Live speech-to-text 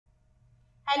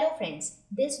Hello friends,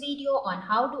 this video on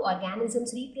how do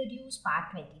organisms reproduce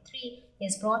part 23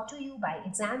 is brought to you by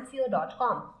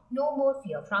examfear.com. No more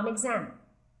fear from exam.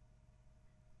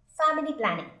 Family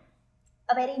planning,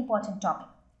 a very important topic.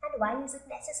 And why is it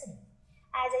necessary?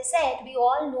 As I said, we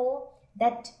all know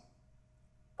that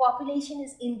population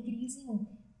is increasing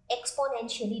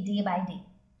exponentially day by day.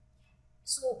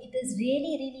 So it is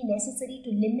really necessary to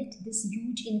limit this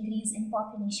huge increase in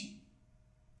population.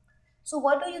 So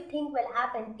what do you think will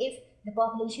happen if the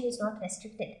population is not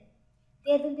restricted?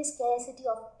 There will be scarcity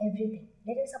of everything.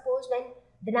 Let us suppose when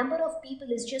the number of people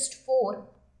is just 4,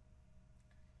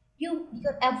 your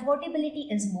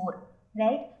affordability is more,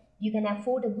 right? You can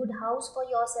afford a good house for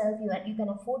yourself, you can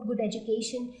afford good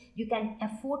education, you can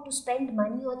afford to spend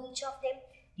money on each of them,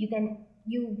 you can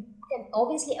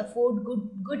obviously afford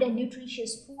good and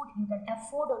nutritious food, you can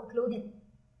afford on clothing.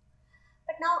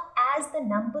 But now as the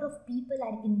number of people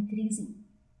are increasing,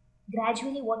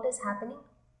 gradually what is happening?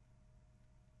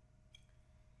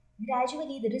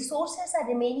 Gradually the resources are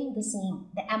remaining the same.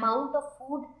 The amount of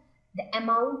food, the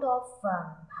amount of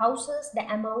houses, the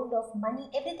amount of money,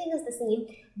 everything is the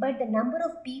same. But the number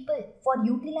of people for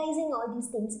utilizing all these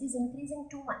things is increasing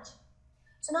too much.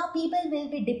 So now people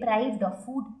will be deprived of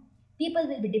food, people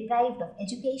will be deprived of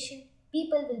education,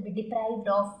 people will be deprived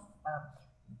of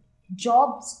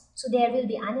jobs, so there will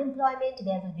be unemployment,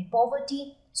 there will be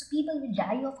poverty, so people will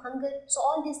die of hunger, so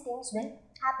all these things will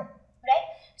happen, right?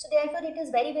 So therefore it is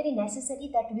very necessary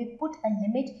that we put a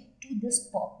limit to this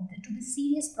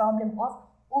serious problem of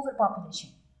overpopulation.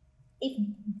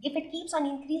 If it keeps on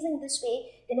increasing this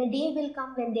way, then a day will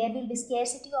come when there will be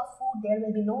scarcity of food, there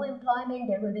will be no employment,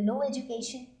 there will be no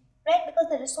education, right? Because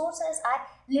the resources are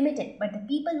limited, but the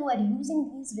people who are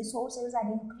using these resources are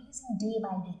increasing day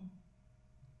by day.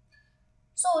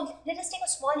 So let us take a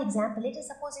small example. Let us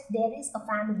suppose if there is a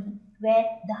family where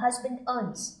the husband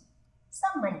earns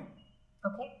some money,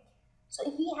 okay? So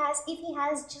if he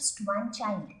has just one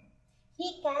child,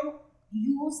 he can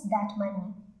use that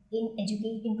money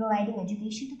in providing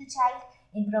education to the child,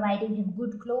 in providing him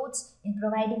good clothes, in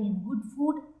providing him good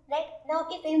food, right? Now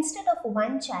if instead of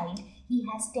one child, he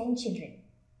has 10 children,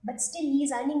 but still he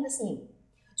is earning the same.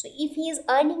 So if he is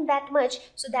earning that much,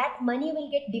 so that money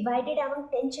will get divided among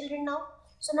 10 children now.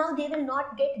 So now they will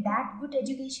not get that good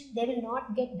education, they will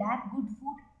not get that good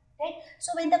food, right?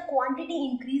 So when the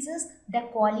quantity increases, the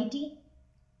quality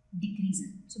decreases.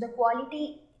 So the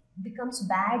quality becomes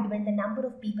bad when the number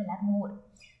of people are more.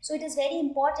 So it is very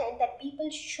important that people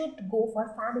should go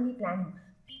for family planning.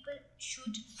 People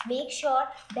should make sure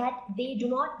that they do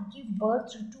not give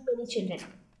birth to too many children.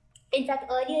 In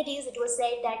fact, earlier days it was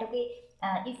said that, okay,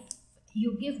 if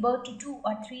you give birth to 2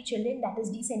 or 3 children, that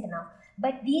is decent enough.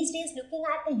 But these days, looking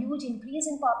at the huge increase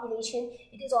in population,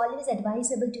 it is always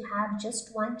advisable to have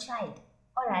just 1 child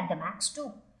or at the max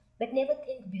 2. But never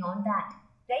think beyond that,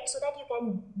 right? So that you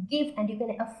can give and you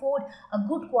can afford a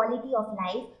good quality of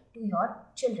life to your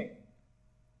children.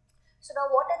 So now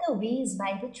what are the ways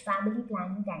by which family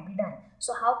planning can be done?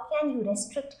 So how can you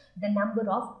restrict the number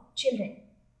of children?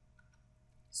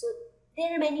 So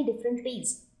there are many different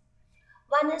ways.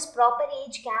 One is proper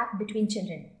age gap between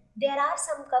children. There are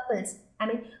some couples,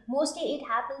 mostly it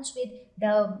happens with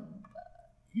the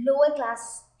lower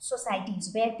class societies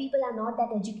where people are not that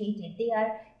educated. They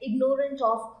are ignorant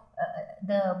of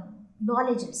the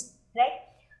knowledges, right?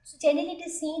 So generally it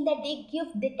is seen that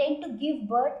they tend to give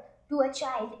birth to a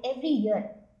child every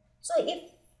year. So if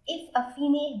a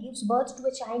female gives birth to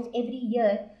a child every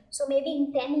year, so maybe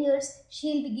in 10 years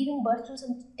she'll be giving birth to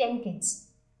some 10 kids,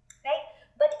 right?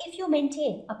 But if you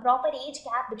maintain a proper age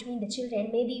gap between the children,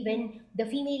 maybe when the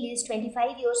female is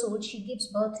 25 years old, she gives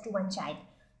birth to one child.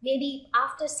 Maybe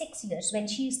after 6 years, when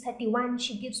she is 31,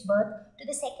 she gives birth to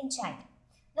the second child.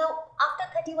 Now,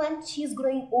 after 31, she is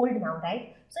growing old now,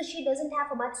 right? So she doesn't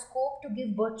have much scope to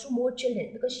give birth to more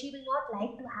children because she will not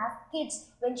like to have kids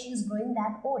when she is growing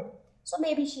that old. So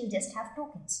maybe she'll just have 2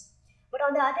 kids. But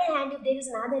on the other hand, if there is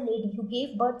another lady who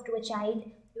gave birth to a child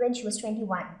when she was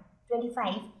 21,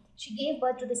 25, she gave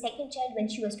birth to the second child when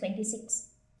she was 26.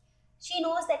 She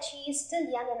knows that she is still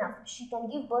young enough. She can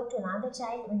give birth to another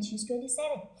child when she is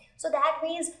 27. So that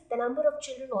ways the number of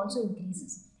children also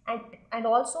increases. And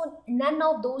also none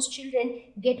of those children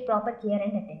get proper care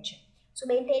and attention. So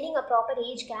maintaining a proper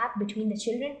age gap between the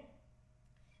children.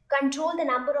 Control the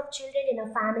number of children in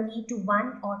a family to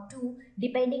 1 or 2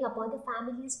 depending upon the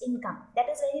family's income. That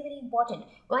is very important.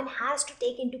 One has to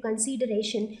take into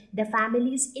consideration the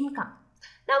family's income.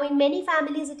 Now in many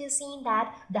families it is seen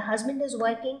that the husband is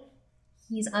working,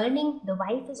 he is earning, the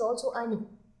wife is also earning.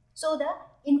 So the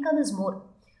income is more.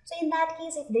 So in that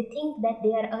case, if they think that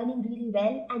they are earning really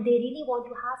well and they really want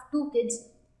to have 2 kids,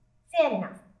 fair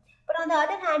enough. But on the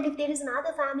other hand, if there is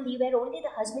another family where only the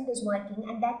husband is working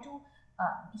and that too,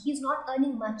 he's not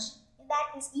earning much, in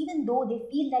that case, even though they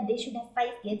feel that they should have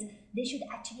 5 kids, they should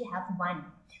actually have one,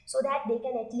 so that they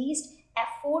can at least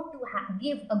afford to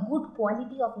give a good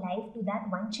quality of life to that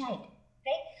one child,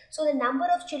 right? So the number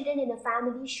of children in a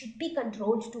family should be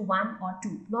controlled to 1 or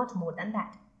 2, not more than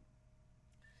that.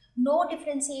 No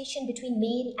differentiation between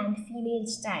male and female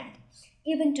child.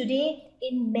 Even today,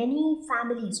 in many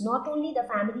families, not only the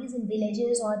families in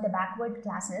villages or the backward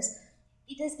classes,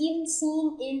 it is even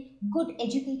seen in good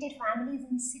educated families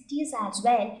in cities as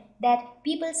well, that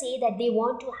people say that they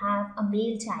want to have a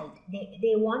male child.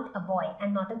 They want a boy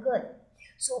and not a girl.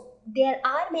 So there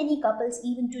are many couples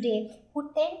even today who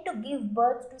tend to give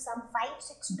birth to some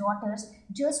 5-6 daughters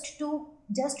just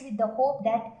with the hope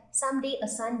that someday a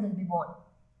son will be born.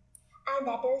 And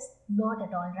that is not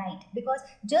at all right, because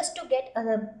just to get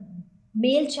a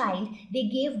male child, they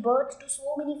gave birth to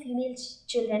so many female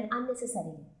children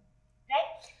unnecessarily, right?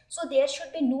 So there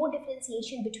should be no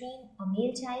differentiation between a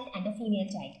male child and a female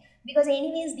child, because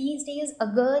anyways these days a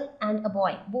girl and a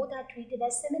boy both are treated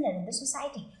as similar in the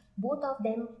society. Both of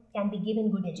them can be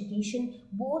given good education,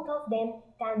 both of them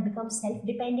can become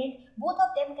self-dependent, both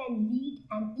of them can lead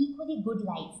an equally good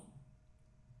life,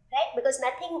 right? Because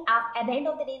nothing, at the end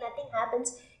of the day, nothing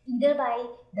happens either by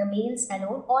the males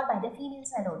alone or by the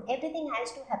females alone. Everything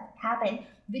has to happen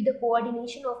with the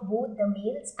coordination of both the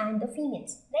males and the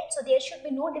females, right? So there should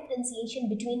be no differentiation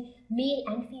between male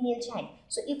and female child.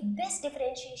 So if this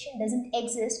differentiation doesn't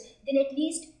exist, then at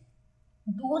least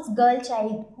those girl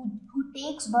child who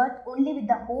takes birth only with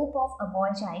the hope of a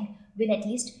boy child will at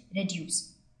least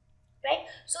reduce, right?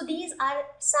 So these are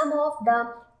some of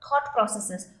the thought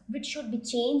processes which should be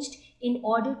changed in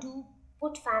order to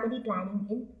put family planning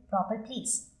in proper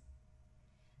place.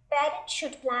 Parents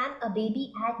should plan a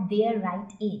baby at their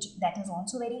right age. That is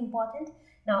also very important.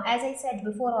 Now, as I said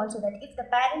before also, that if the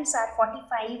parents are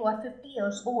 45 or 50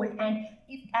 years old and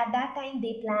if at that time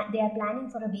they are planning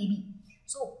for a baby,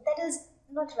 so that is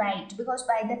not right, because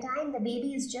by the time the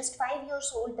baby is just 5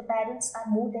 years old, the parents are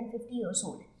more than 50 years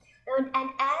old.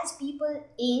 And as people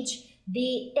age,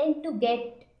 they tend to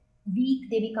get weak,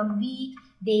 they become weak,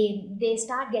 they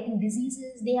start getting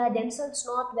diseases, they are themselves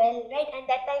not well, right? And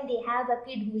that time they have a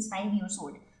kid who is 5 years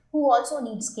old who also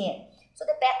needs care. So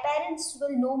the parents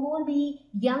will no more be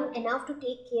young enough to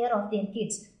take care of their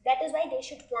kids. That is why they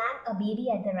should plan a baby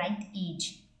at the right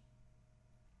age.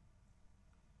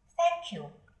 Thank you.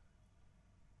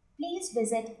 Please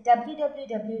visit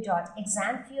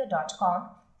www.examfear.com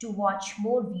to watch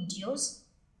more videos,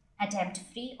 attempt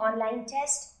free online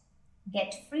test,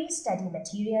 get free study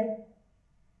material,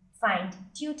 find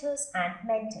tutors and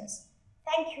mentors.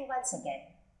 Thank you once again.